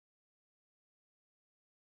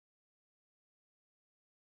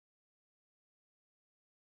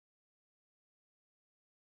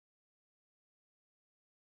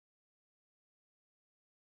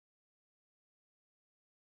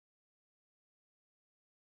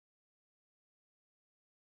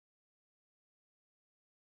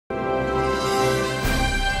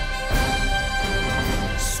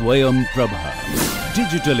Swayam Prabha.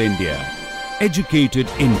 Digital India. Educated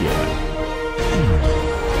India.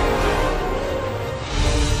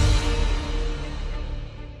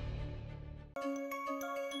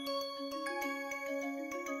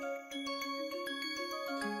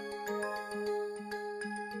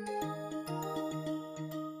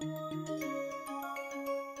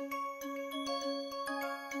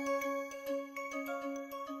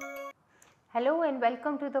 Hello and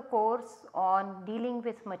welcome to the course on dealing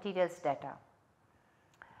with materials data.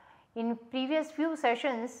 In previous few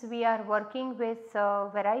sessions we are working with a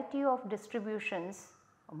variety of distributions,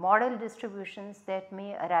 model distributions that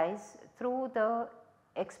may arise through the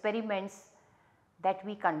experiments that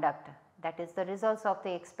we conduct. That is, the results of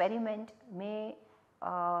the experiment may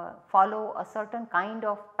follow a certain kind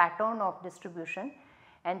of pattern of distribution,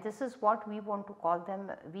 and this is what we want to call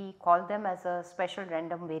them. We call them as a special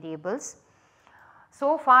random variables.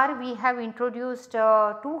 So far we have introduced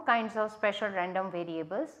two kinds of special random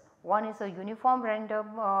variables. One is a uniform random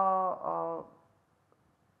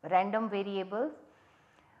variable.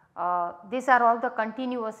 These are all the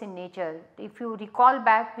continuous in nature. If you recall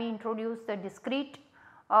back, we introduced the discrete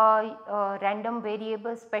random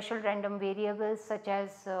variables, special random variables such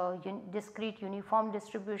as discrete uniform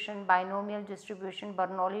distribution, binomial distribution,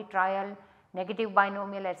 Bernoulli trial, negative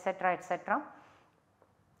binomial, etc., etc.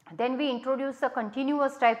 Then we introduce the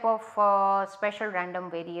continuous type of special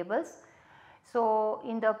random variables. So,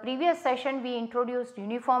 in the previous session we introduced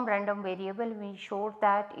uniform random variable. We showed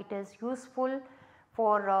that it is useful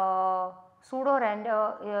for pseudo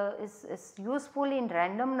random is useful in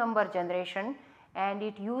random number generation, and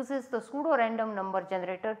it uses the pseudo random number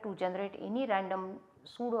generator to generate any random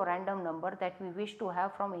pseudo random number that we wish to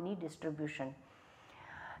have from any distribution.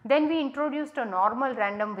 Then we introduced a normal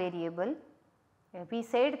random variable. We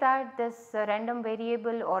said that this random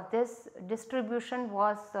variable or this distribution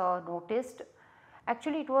was noticed.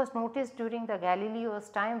 Actually, it was noticed during the Galileo's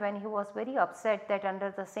time, when he was very upset that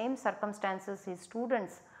under the same circumstances his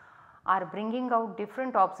students are bringing out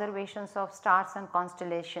different observations of stars and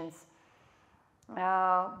constellations.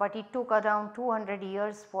 But it took around 200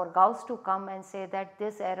 years for Gauss to come and say that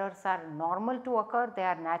these errors are normal to occur, they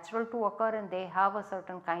are natural to occur, and they have a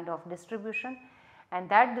certain kind of distribution. And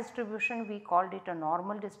that distribution we called it a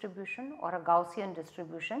normal distribution or a Gaussian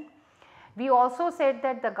distribution. We also said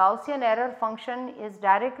that the Gaussian error function is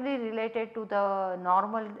directly related to the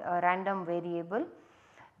normal random variable.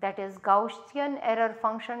 That is, Gaussian error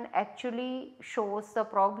function actually shows the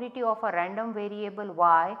probability of a random variable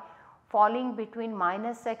y falling between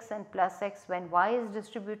 -x and +x when y is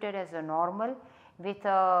distributed as a normal with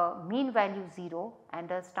a mean value 0 and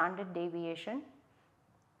a standard deviation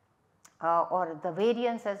or the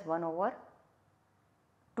variance as 1/2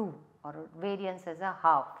 or variance as a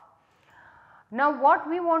half. Now what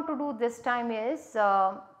we want to do this time is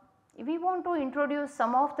we want to introduce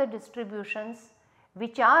some of the distributions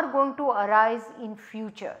which are going to arise in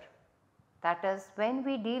future. That is, when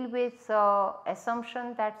we deal with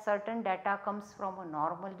assumption that certain data comes from a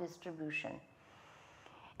normal distribution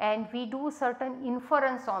and we do certain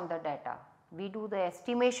inference on the data. We do the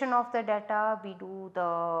estimation of the data, we do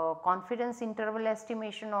the confidence interval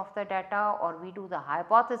estimation of the data, or we do the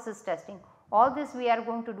hypothesis testing. All this we are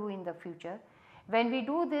going to do in the future. When we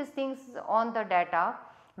do these things on the data,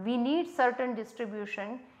 we need certain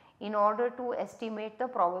distribution in order to estimate the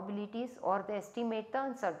probabilities or the estimate the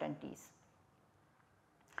uncertainties.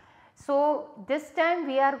 So, this time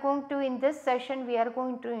we are going to, in this session we are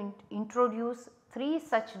going to introduce three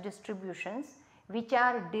such distributions which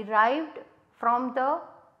are derived from the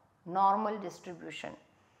normal distribution.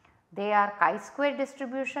 They are chi-square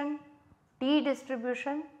distribution, T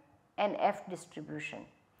distribution and F distribution.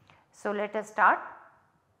 So, let us start.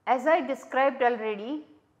 As I described already,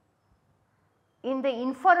 in the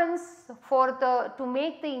inference to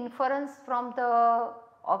make the inference from the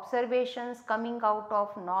observations coming out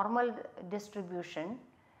of normal distribution,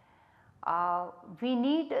 we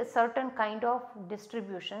need a certain kind of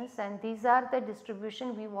distributions, and these are the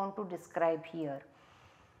distribution we want to describe here.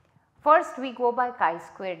 First we go by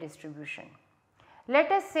chi-square distribution.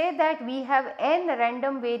 Let us say that we have n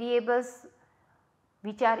random variables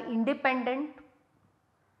which are independent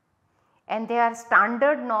and they are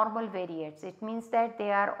standard normal variates. It means that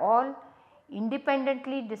they are all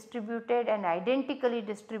independently distributed and identically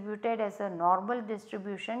distributed as a normal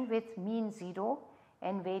distribution with mean 0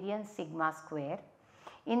 and variance sigma square.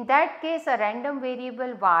 In that case, a random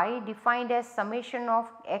variable y defined as summation of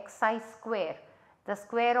xi square, the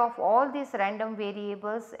square of all these random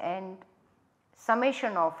variables and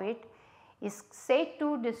summation of it, is said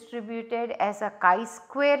to distributed as a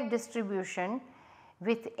chi-square distribution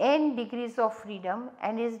with n degrees of freedom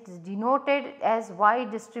and is denoted as y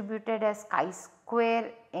distributed as chi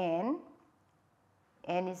square n,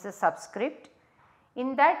 n is a subscript.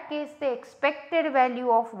 In that case the expected value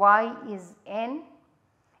of y is n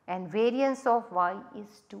and variance of y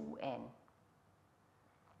is 2n.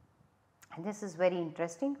 And this is very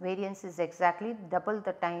interesting, variance is exactly double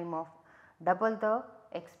the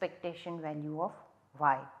expectation value of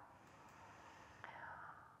y.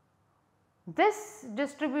 This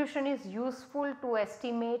distribution is useful to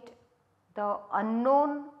estimate the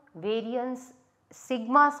unknown variance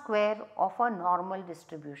sigma square of a normal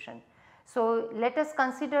distribution. So, let us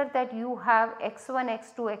consider that you have x1,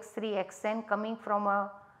 x2, x3, xn coming from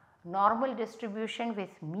a normal distribution with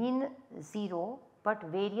mean 0, but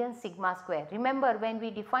variance sigma square. Remember, when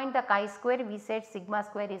we defined the chi-square we said sigma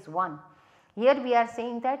square is 1. Here we are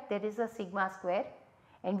saying that there is a sigma square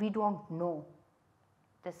and we do not know,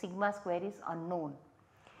 the sigma square is unknown.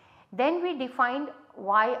 Then we defined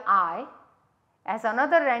yi as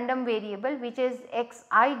another random variable which is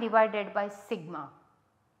xi divided by sigma,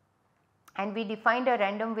 and we defined a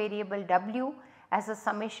random variable w as a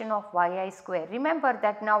summation of yi square. Remember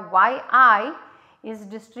that now yi is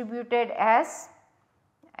distributed as,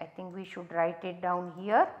 I think we should write it down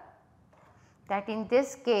here, that in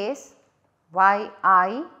this case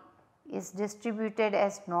yi is distributed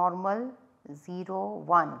as normal 0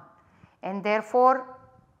 1 and therefore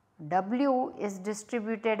w is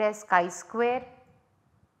distributed as chi square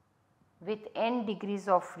with n degrees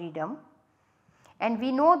of freedom, and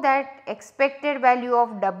we know that expected value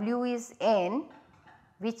of w is n,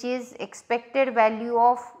 which is expected value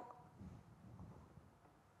of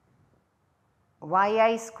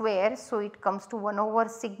yi square. So, it comes to 1 over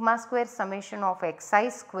sigma square summation of xi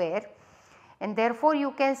square, and therefore,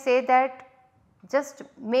 you can say that just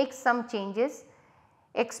make some changes,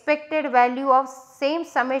 expected value of same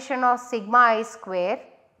summation of sigma I square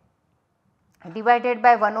divided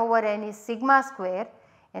by 1 over n is sigma square,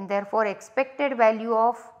 and therefore, expected value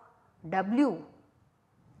of w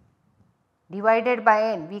divided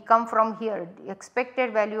by n, we come from here,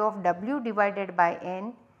 expected value of w divided by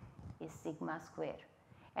n is sigma square.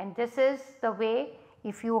 And this is the way,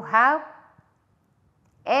 if you have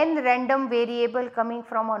n random variable coming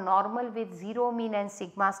from a normal with 0 mean and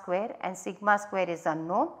sigma square is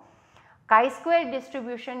unknown, chi-square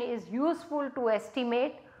distribution is useful to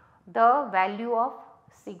estimate the value of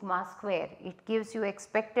sigma square. It gives you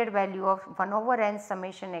expected value of 1 over n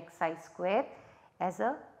summation xi square as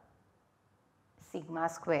a sigma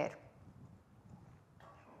square.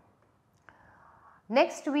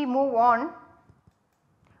 Next we move on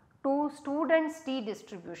to student's t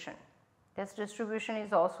distribution. This distribution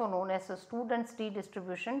is also known as a student's t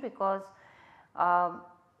distribution because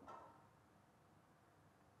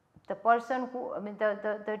the person who,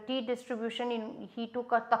 the t distribution, he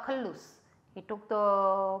took a takhallus, he took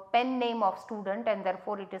the pen name of student and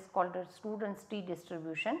therefore it is called a student's t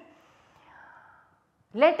distribution.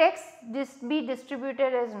 Let x be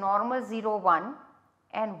distributed as normal 0 1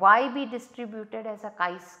 and y be distributed as a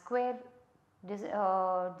chi-square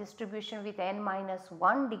distribution with n minus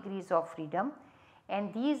 1 degrees of freedom,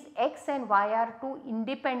 and these x and y are two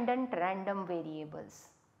independent random variables.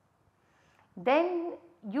 Then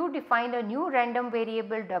you define a new random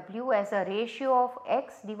variable w as a ratio of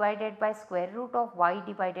x divided by square root of y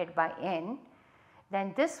divided by n.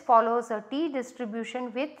 Then this follows a t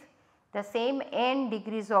distribution with the same n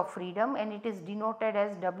degrees of freedom, and it is denoted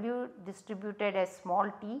as w distributed as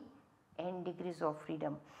small t n degrees of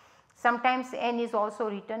freedom. Sometimes n is also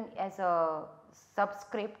written as a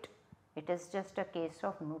subscript, it is just a case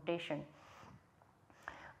of notation.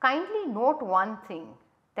 Kindly note one thing,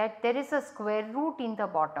 that there is a square root in the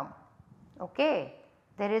bottom, okay.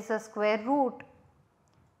 There is a square root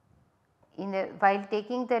in the, while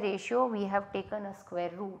taking the ratio we have taken a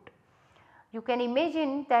square root. You can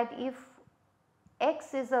imagine that if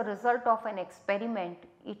x is a result of an experiment,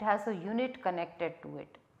 it has a unit connected to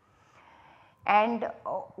it, and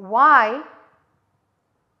y,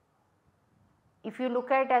 if you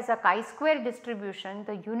look at as a chi-square distribution,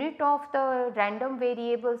 the unit of the random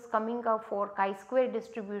variables coming up for chi-square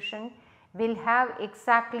distribution will have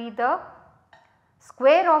exactly the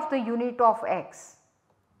square of the unit of x.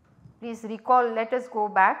 Please recall, let us go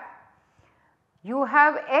back. You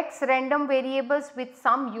have x random variables with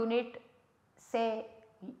some unit, say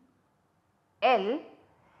L.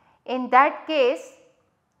 In that case,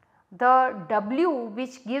 the w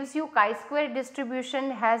which gives you chi-square distribution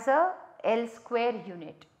has a L square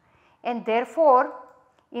unit, and therefore,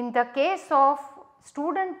 in the case of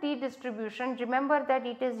student t distribution, remember that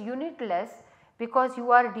it is unitless because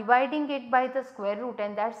you are dividing it by the square root,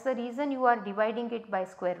 and that is the reason you are dividing it by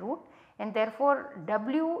square root, and therefore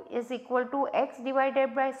W is equal to x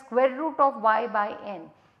divided by square root of y by n.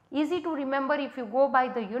 Easy to remember, if you go by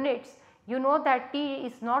the units, you know that T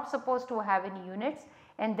is not supposed to have any units,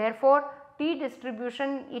 and therefore T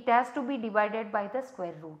distribution, it has to be divided by the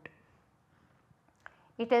square root.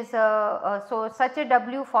 It is so such a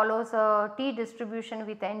W follows a T distribution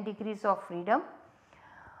with n degrees of freedom.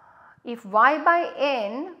 If y by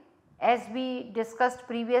n, as we discussed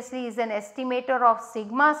previously, is an estimator of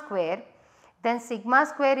sigma square, then sigma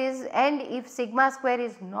square is, and if sigma square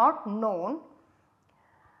is not known,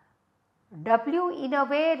 W in a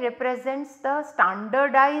way represents the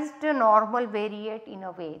standardized normal variate in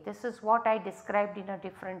a way. This is what I described in a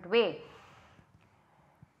different way.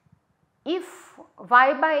 If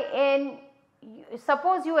y by n,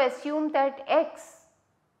 suppose you assume that x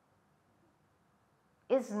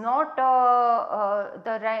is not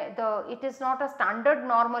it is not a standard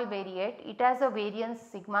normal variate, it has a variance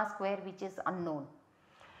sigma square which is unknown.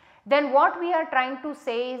 Then what we are trying to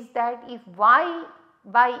say is that if y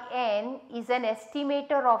by n is an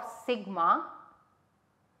estimator of sigma,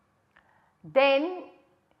 then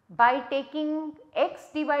by taking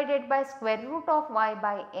x divided by square root of y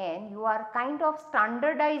by n, you are kind of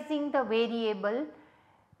standardizing the variable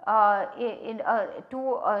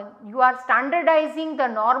you are standardizing the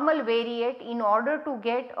normal variate in order to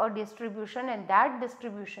get a distribution, and that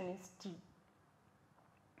distribution is T.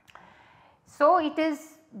 So, it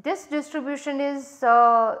is, this distribution is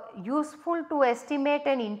useful to estimate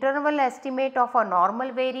an interval estimate of a normal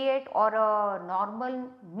variate or a normal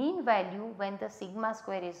mean value when the sigma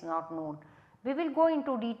square is not known. We will go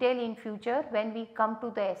into detail in future when we come to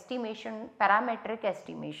the estimation, parametric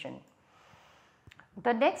estimation.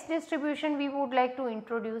 The next distribution we would like to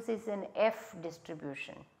introduce is an F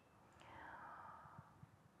distribution.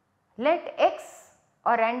 Let x,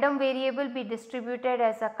 a random variable, be distributed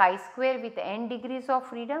as a chi-square with n degrees of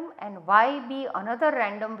freedom, and y be another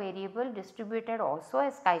random variable distributed also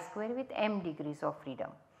as chi-square with m degrees of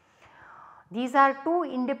freedom. These are two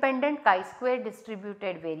independent chi-square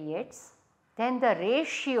distributed variates. Then the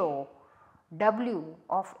ratio W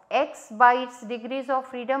of x by its degrees of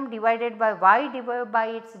freedom divided by y divided by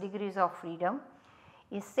its degrees of freedom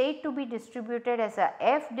is said to be distributed as a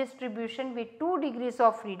F distribution with 2 degrees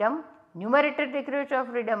of freedom, numerator degrees of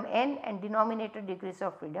freedom n and denominator degrees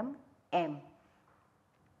of freedom m.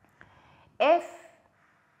 F,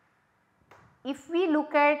 if we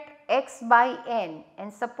look at x by n,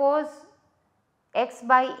 and suppose x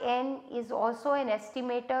by n is also an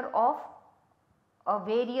estimator of a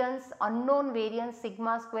variance, unknown variance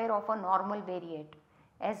sigma square of a normal variate,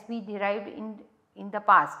 as we derived in the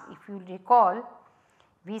past. If you recall,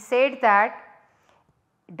 we said that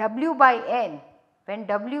W by n, when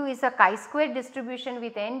W is a chi-square distribution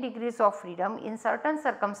with n degrees of freedom, in certain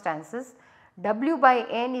circumstances W by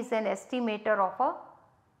n is an estimator of a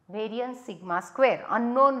variance sigma square,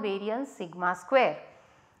 unknown variance sigma square.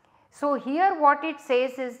 So, here what it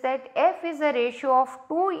says is that F is a ratio of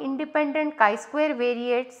two independent chi-square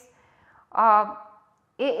variates,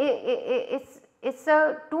 it's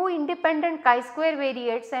a two independent chi-square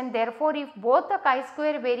variates, and therefore, if both the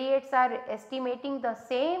chi-square variates are estimating the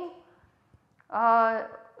same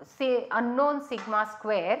say unknown sigma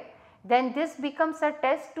square, then this becomes a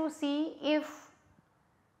test to see if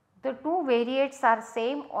the two variates are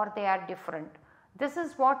same or they are different. This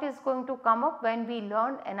is what is going to come up when we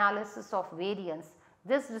learn analysis of variance.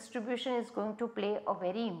 This distribution is going to play a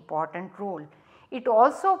very important role. It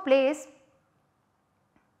also plays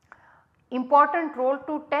important role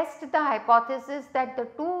to test the hypothesis that the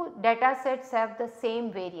two data sets have the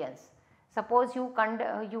same variance. Suppose you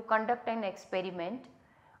conduct an experiment,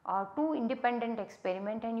 two independent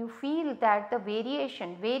experiment, and you feel that the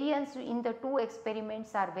variance in the two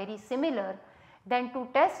experiments are very similar, then to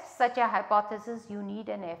test such a hypothesis you need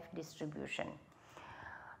an F distribution.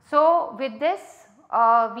 So, with this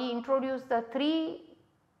we introduce the three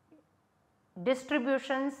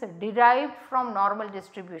distributions derived from normal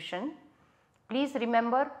distribution. Please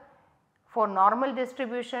remember, for normal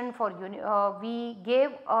distribution we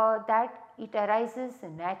gave that it arises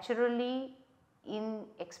naturally in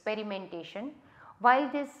experimentation, while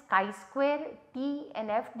this chi-square T and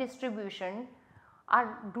F distribution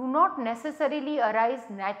do not necessarily arise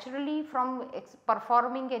naturally from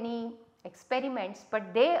performing any experiments,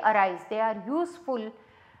 but they are useful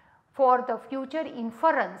for the future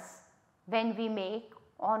inference when we make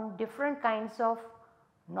on different kinds of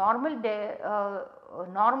normal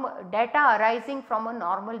data arising from a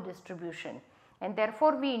normal distribution, and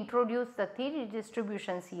therefore we introduce the three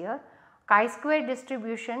distributions here: chi-square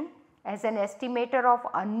distribution as an estimator of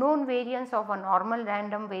unknown variance of a normal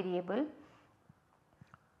random variable,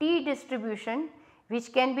 T distribution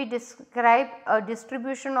which can be described a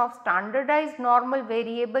distribution of standardized normal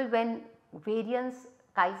variable when variance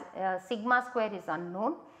sigma square is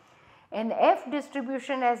unknown, and F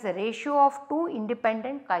distribution as a ratio of two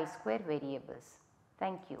independent chi-square variables.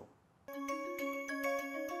 Thank you.